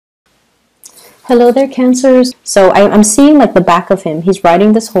Hello there, Cancers. So I'm seeing like the back of him. He's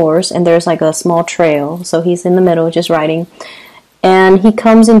riding this horse and there's like a small trail. So he's in the middle just riding. And he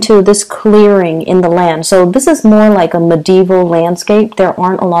comes into this clearing in the land. So this is more like a medieval landscape. There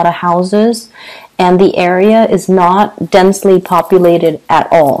aren't a lot of houses and the area is not densely populated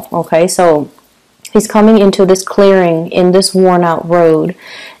at all. Okay, so he's coming into this clearing in this worn out road.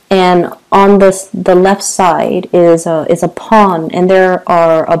 And on the left side is a pond, and there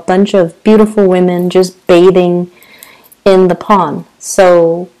are a bunch of beautiful women just bathing in the pond.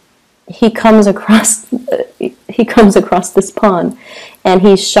 So he comes across this pond, and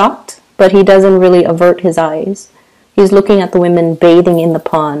he's shocked, but he doesn't really avert his eyes. He's looking at the women bathing in the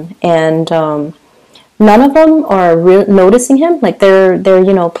pond, and none of them are noticing him. Like they're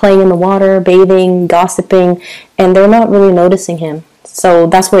playing in the water, bathing, gossiping, and they're not really noticing him. So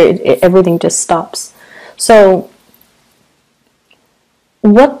that's where everything just stops. So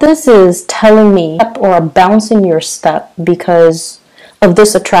what this is telling me, or bouncing your step because of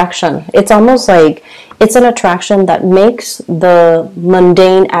this attraction, it's almost like it's an attraction that makes the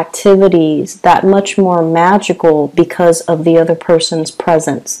mundane activities that much more magical because of the other person's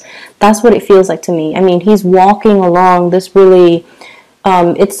presence. That's what it feels like to me. I mean, he's walking along this really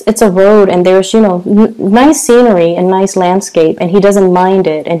it's a road, and there's nice scenery and nice landscape, and he doesn't mind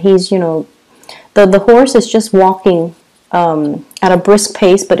it, and he's the horse is just walking at a brisk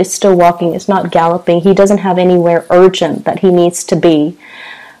pace, but it's still walking, it's not galloping. He doesn't have anywhere urgent that he needs to be,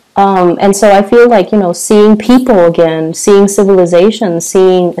 and so I feel like seeing people again, seeing civilization,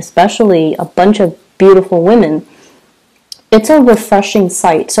 seeing especially a bunch of beautiful women, it's a refreshing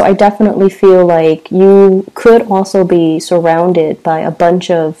sight. So I definitely feel like you could also be surrounded by a bunch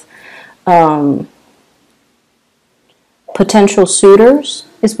of potential suitors,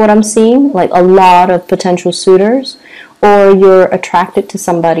 is what I'm seeing, like a lot of potential suitors, or you're attracted to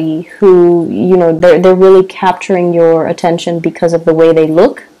somebody who, they're really capturing your attention because of the way they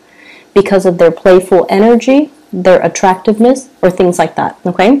look, because of their playful energy, their attractiveness, or things like that.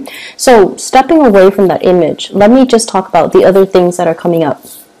 Okay, so stepping away from that image, let me just talk about the other things that are coming up.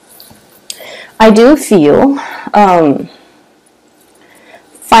 I do feel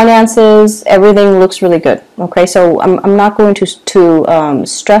finances, everything looks really good. Okay, so I'm not going to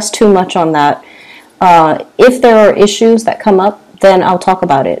stress too much on that. If there are issues that come up, then I'll talk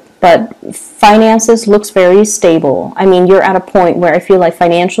about it. But finances looks very stable. I mean, you're at a point where I feel like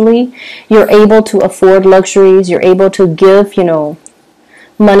financially, you're able to afford luxuries. You're able to give,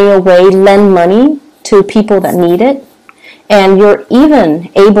 money away, lend money to people that need it. And you're even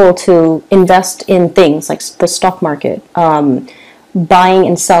able to invest in things like the stock market, buying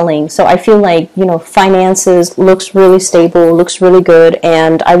and selling. So I feel like, finances looks really stable, looks really good.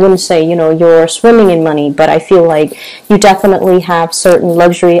 And I wouldn't say, you're swimming in money, but I feel like you definitely have certain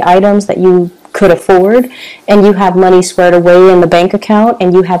luxury items that you could afford, and you have money squared away in the bank account,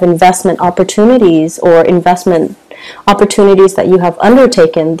 and you have investment opportunities that you have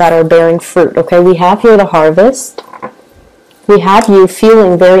undertaken that are bearing fruit. Okay, we have here the harvest. We have you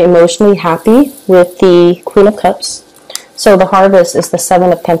feeling very emotionally happy with the Queen of Cups. So the harvest is the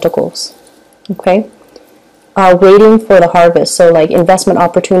Seven of Pentacles, okay? Waiting for the harvest, so like investment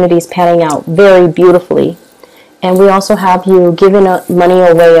opportunities panning out very beautifully. And we also have you giving money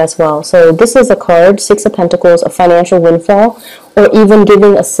away as well. So this is a card, Six of Pentacles, a financial windfall, or even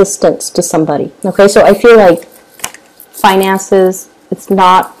giving assistance to somebody, okay? So I feel like finances, it's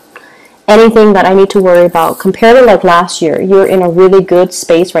not anything that I need to worry about. Compared to like last year, you're in a really good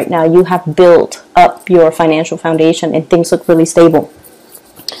space right now. You have built up your financial foundation and things look really stable.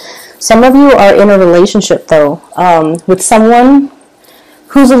 Some of you are in a relationship though, with someone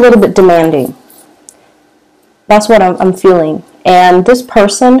who's a little bit demanding. That's what I'm feeling. And this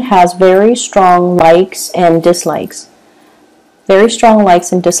person has very strong likes and dislikes. Very strong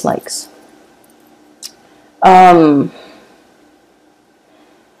likes and dislikes.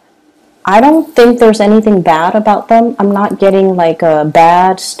 I don't think there's anything bad about them. I'm not getting like a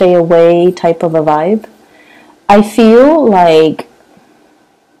bad, stay away type of a vibe. I feel like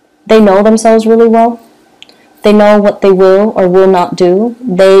they know themselves really well. They know what they will or will not do.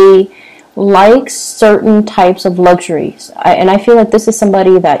 They like certain types of luxuries. And I feel like this is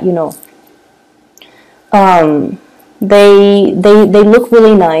somebody that, they look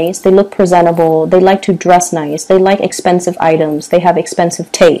really nice. They look presentable. They like to dress nice. They like expensive items. They have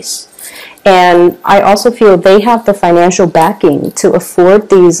expensive tastes. And I also feel they have the financial backing to afford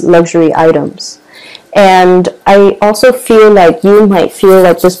these luxury items. And I also feel like you might feel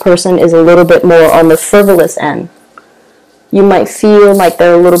like this person is a little bit more on the frivolous end. You might feel like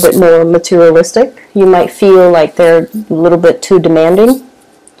they're a little bit more materialistic. You might feel like they're a little bit too demanding.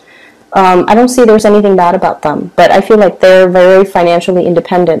 I don't see there's anything bad about them, but I feel like they're very financially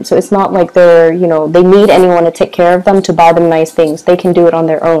independent. So it's not like they're, they need anyone to take care of them, to buy them nice things. They can do it on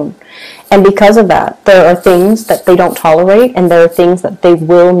their own. And because of that, there are things that they don't tolerate, and there are things that they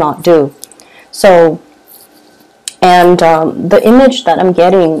will not do. So, and the image that I'm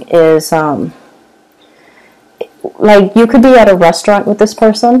getting is, like, you could be at a restaurant with this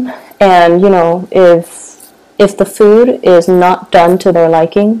person, and, if the food is not done to their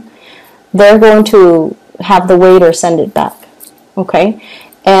liking, they're going to have the waiter send it back, okay?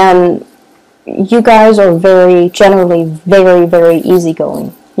 And you guys are generally very, very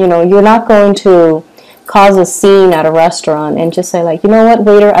easgeing. You're not going to cause a scene at a restaurant and just say, like, you know what,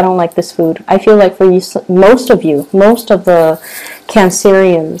 waiter, I don't like this food. I feel like for you, most of the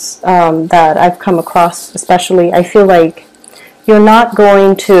Cancerians that I've come across, especially, I feel like you're not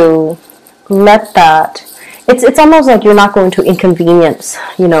going to let that. It's almost like you're not going to inconvenience,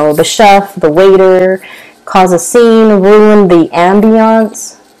 the chef, the waiter, cause a scene, ruin the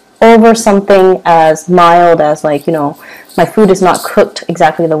ambiance over something as mild as, like, my food is not cooked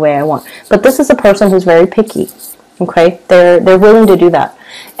exactly the way I want. But this is a person who's very picky, okay? They're willing to do that.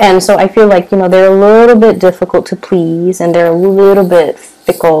 And so I feel like, they're a little bit difficult to please, and they're a little bit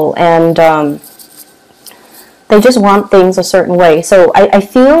fickle, and they just want things a certain way. So I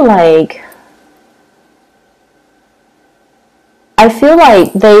feel like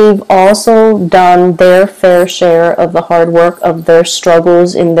they've also done their fair share of the hard work of their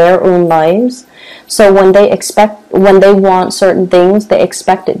struggles in their own lives. So when they want certain things, they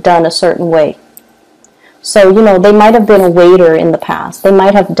expect it done a certain way. So, they might have been a waiter in the past. They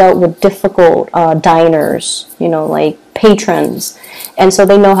might have dealt with difficult diners, like patrons. And so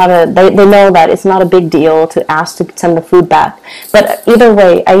they know they know that it's not a big deal to ask to send the food back. But either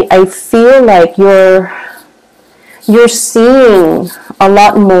way, I feel like you're seeing a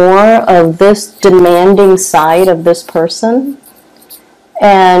lot more of this demanding side of this person.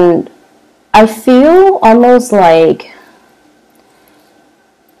 And I feel almost like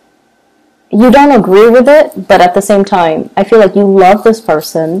you don't agree with it, but at the same time, I feel like you love this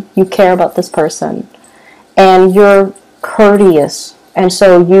person, you care about this person, and you're courteous. And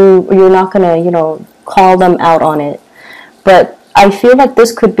so you're not going to, call them out on it. But I feel like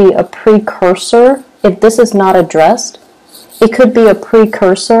this could be a precursor. If this is not addressed, it could be a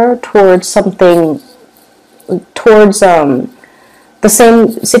precursor towards something, towards the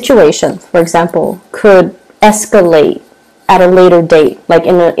same situation, for example, could escalate at a later date, like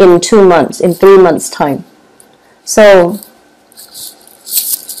in 2 months, in 3 months' time. So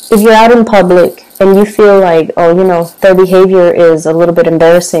if you're out in public and you feel like, their behavior is a little bit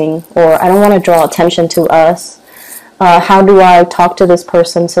embarrassing, or I don't want to draw attention to us, how do I talk to this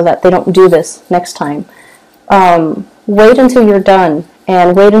person so that they don't do this next time? Wait until you're done,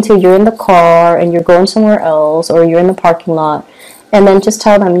 and wait until you're in the car and you're going somewhere else, or you're in the parking lot, and then just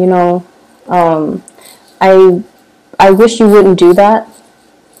tell them, I wish you wouldn't do that,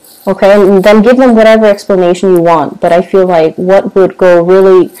 okay? And then give them whatever explanation you want. But I feel like what would go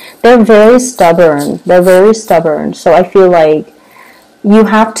really, they're very stubborn, so I feel like you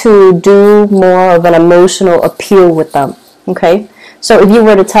have to do more of an emotional appeal with them, okay? So if you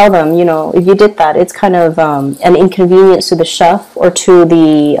were to tell them, if you did that, it's kind of an inconvenience to the chef or to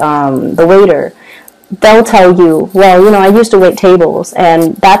the waiter. They'll tell you, well, I used to wait tables,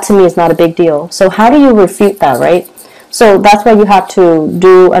 and that to me is not a big deal. So how do you refute that, right? So that's why you have to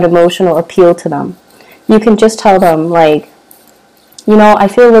do an emotional appeal to them. You can just tell them, like, I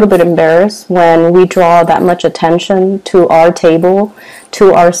feel a little bit embarrassed when we draw that much attention to our table,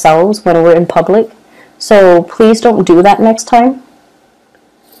 to ourselves when we're in public. So please don't do that next time.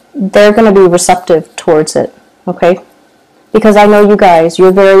 They're going to be receptive towards it, okay? Because I know you guys,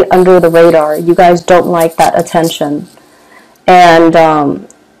 you're very under the radar. You guys don't like that attention. And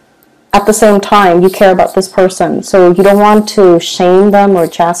at the same time, you care about this person. So you don't want to shame them or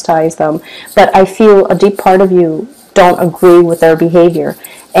chastise them. But I feel a deep part of you don't agree with their behavior.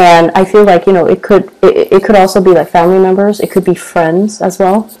 And I feel like, it could also be like family members. It could be friends as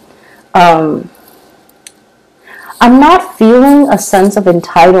well. I'm not feeling a sense of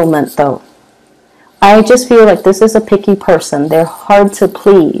entitlement, though. I just feel like this is a picky person. They're hard to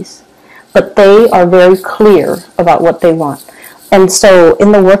please, but they are very clear about what they want. And so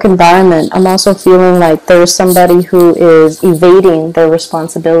in the work environment, I'm also feeling like there's somebody who is evading their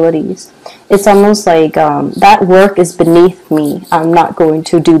responsibilities. It's almost like that work is beneath me. I'm not going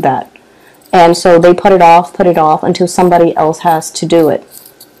to do that. And so they put it off until somebody else has to do it.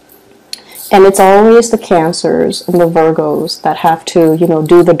 And it's always the Cancers and the Virgos that have to,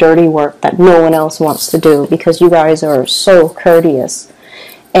 do the dirty work that no one else wants to do, because you guys are so courteous.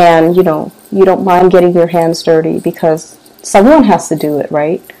 and you don't mind getting your hands dirty because someone has to do it,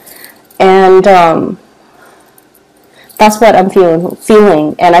 right? And that's what I'm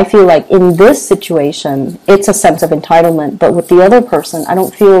feeling, and I feel like in this situation, it's a sense of entitlement. But with the other person, I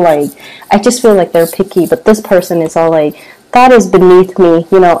just feel like they're picky. But this person is all like, that is beneath me.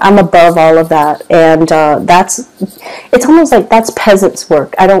 I'm above all of that, and it's almost like that's peasant's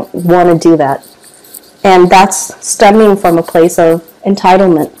work. I don't want to do that, and that's stemming from a place of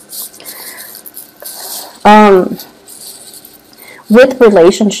entitlement. With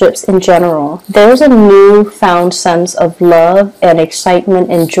relationships in general, there's a newfound sense of love and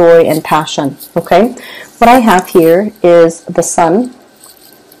excitement and joy and passion, okay? What I have here is the sun.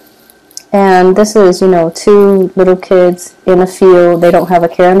 And this is, two little kids in a field. They don't have a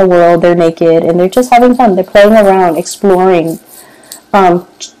care in the world. They're naked and they're just having fun. They're playing around, exploring.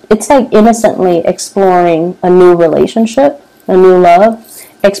 It's like innocently exploring a new relationship, a new love,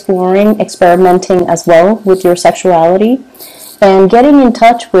 exploring, experimenting as well with your sexuality. And getting in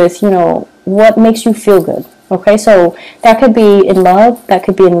touch with, what makes you feel good. Okay, so that could be in love, that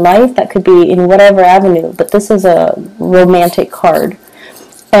could be in life, that could be in whatever avenue. But this is a romantic card.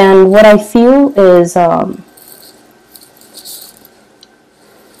 And what I feel is I'm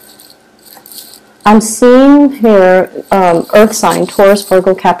seeing here earth sign, Taurus,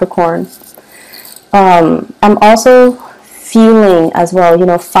 Virgo, Capricorn. I'm also feeling as well,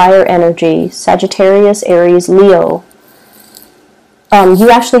 fire energy, Sagittarius, Aries, Leo. You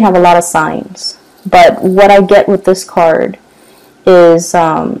actually have a lot of signs, but what I get with this card is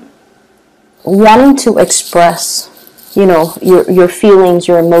wanting to express, your feelings,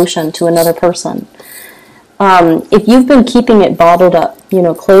 your emotion to another person. If you've been keeping it bottled up,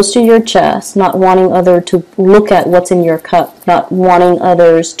 close to your chest, not wanting others to look at what's in your cup, not wanting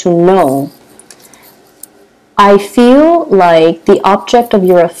others to know, I feel like the object of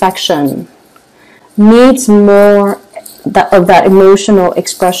your affection needs more of that emotional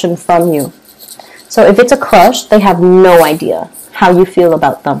expression from you. So if it's a crush, they have no idea how you feel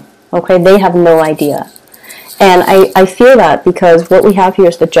about them. Okay, they have no idea. And I feel that because what we have here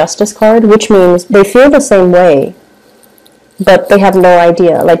is the Justice card, which means they feel the same way, but they have no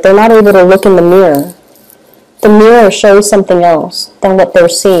idea. Like, they're not able to look in the mirror. The mirror shows something else than what they're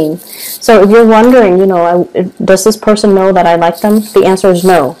seeing. So if you're wondering, does this person know that I like them? The answer is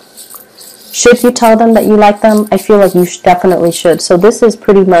no. Should you tell them that you like them? I feel like you definitely should. So this is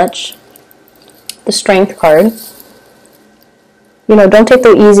pretty much the Strength card. Don't take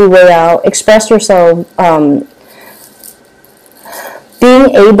the easy way out. Express yourself.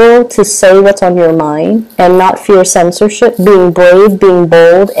 Being able to say what's on your mind and not fear censorship. Being brave, being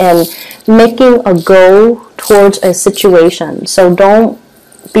bold, and making a go towards a situation. So don't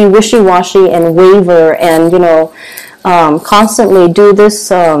be wishy-washy and waver and, constantly do this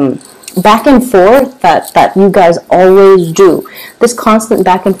back and forth that you guys always do. This constant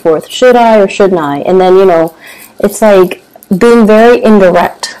back and forth. Should I or shouldn't I? And then, it's like being very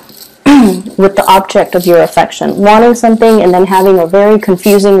indirect with the object of your affection. Wanting something and then having a very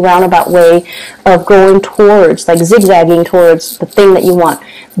confusing roundabout way of going towards, like zigzagging towards the thing that you want.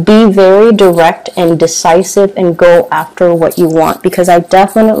 Be very direct and decisive and go after what you want, because I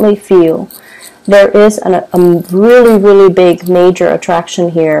definitely feel there is a really, really big major attraction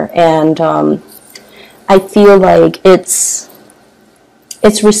here, and I feel like it's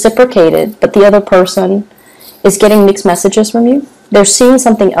reciprocated, but the other person is getting mixed messages from you. They're seeing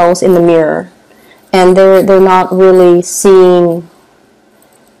something else in the mirror, and they're not really seeing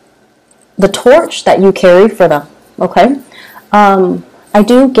the torch that you carry for them. Okay, I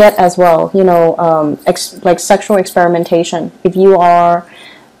do get as well, like sexual experimentation. If you are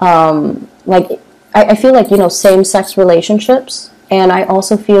I feel like, same-sex relationships, and I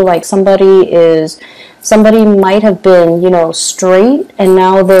also feel like somebody might have been, straight, and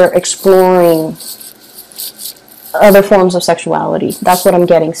now they're exploring other forms of sexuality. That's what I'm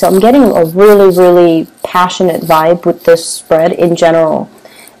getting. So I'm getting a really, really passionate vibe with this spread in general.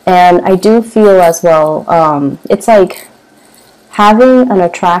 And I do feel as well, it's like having an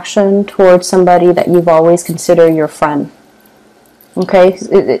attraction towards somebody that you've always considered your friend. Okay,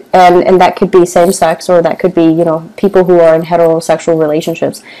 and that could be same-sex, or that could be, people who are in heterosexual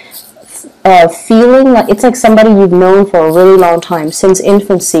relationships. Feeling like it's like somebody you've known for a really long time, since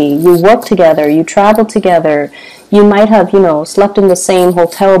infancy. You work together, you travel together, you might have, slept in the same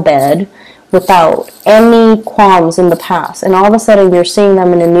hotel bed without any qualms in the past. And all of a sudden you're seeing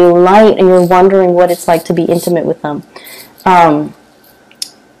them in a new light and you're wondering what it's like to be intimate with them.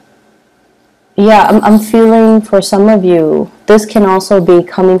 I'm feeling for some of you, this can also be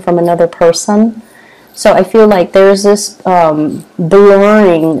coming from another person. So I feel like there's this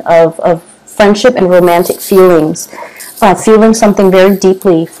blurring of friendship and romantic feelings. Feeling something very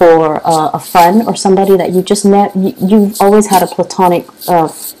deeply for a friend or somebody that you just met, you've always had a platonic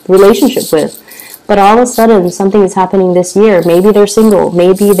relationship with. But all of a sudden, something is happening this year. Maybe they're single.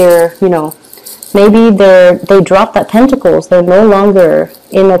 Maybe they're, maybe they dropped that pentacles. They're no longer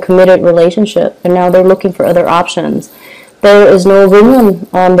in a committed relationship, and now they're looking for other options. There is no ring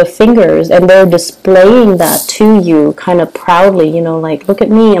on the fingers, and they're displaying that to you kind of proudly, like, look at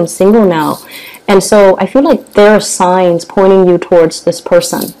me, I'm single now. And so I feel like there are signs pointing you towards this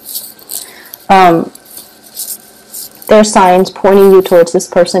person. There are signs pointing you towards this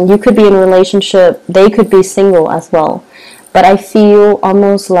person. You could be in a relationship. They could be single as well. But I feel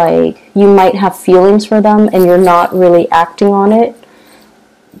almost like you might have feelings for them and you're not really acting on it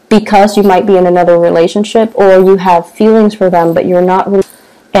because you might be in another relationship, or you have feelings for them but you're not really.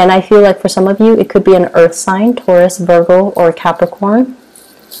 And I feel like for some of you, it could be an earth sign, Taurus, Virgo, or Capricorn.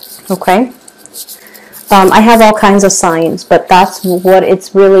 Okay? I have all kinds of signs, but that's what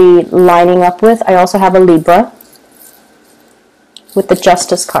it's really lining up with. I also have a Libra with the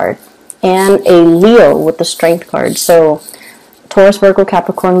Justice card, and a Leo with the Strength card. So Taurus, Virgo,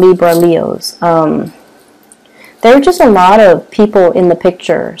 Capricorn, Libra, Leos. There are just a lot of people in the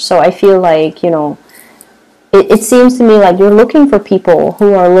picture. So I feel like, it seems to me like you're looking for people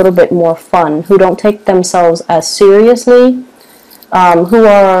who are a little bit more fun, who don't take themselves as seriously, who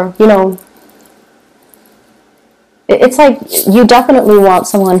are, it's like you definitely want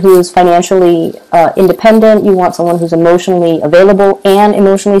someone who's financially independent. You want someone who's emotionally available and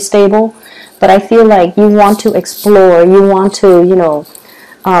emotionally stable. But I feel like you want to explore. You want to,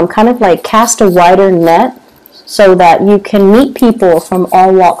 kind of like cast a wider net so that you can meet people from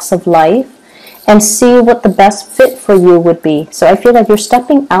all walks of life and see what the best fit for you would be. So I feel like you're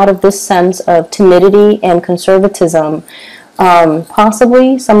stepping out of this sense of timidity and conservatism.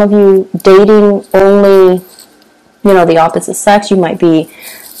 Possibly some of you dating only the opposite sex. You might be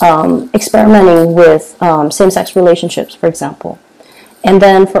experimenting with same-sex relationships, for example. And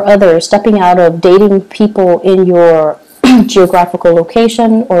then for others, stepping out of dating people in your geographical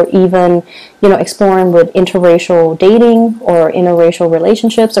location, or even, exploring with interracial dating or interracial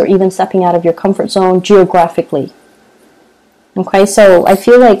relationships, or even stepping out of your comfort zone geographically. Okay, so I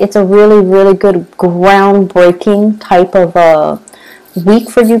feel like it's a really, really good groundbreaking type of week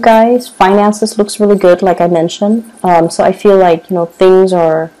for you guys. Finances looks really good, like I mentioned. So I feel like, things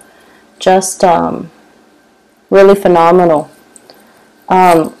are just really phenomenal.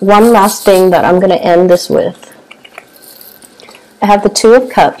 One last thing that I'm going to end this with. I have the Two of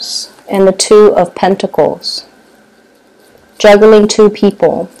Cups and the Two of Pentacles. Juggling two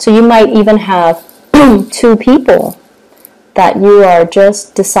people. So you might even have two people that you are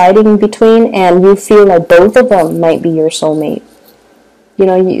just deciding between, and you feel like both of them might be your soulmate.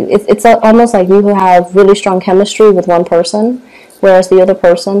 It's almost like you have really strong chemistry with one person, whereas the other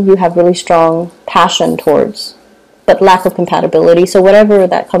person you have really strong passion towards, but lack of compatibility. So whatever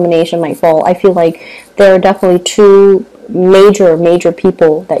that combination might fall, I feel like there are definitely two major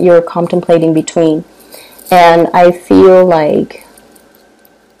people that you're contemplating between. And I don't feel like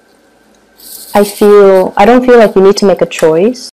you need to make a choice.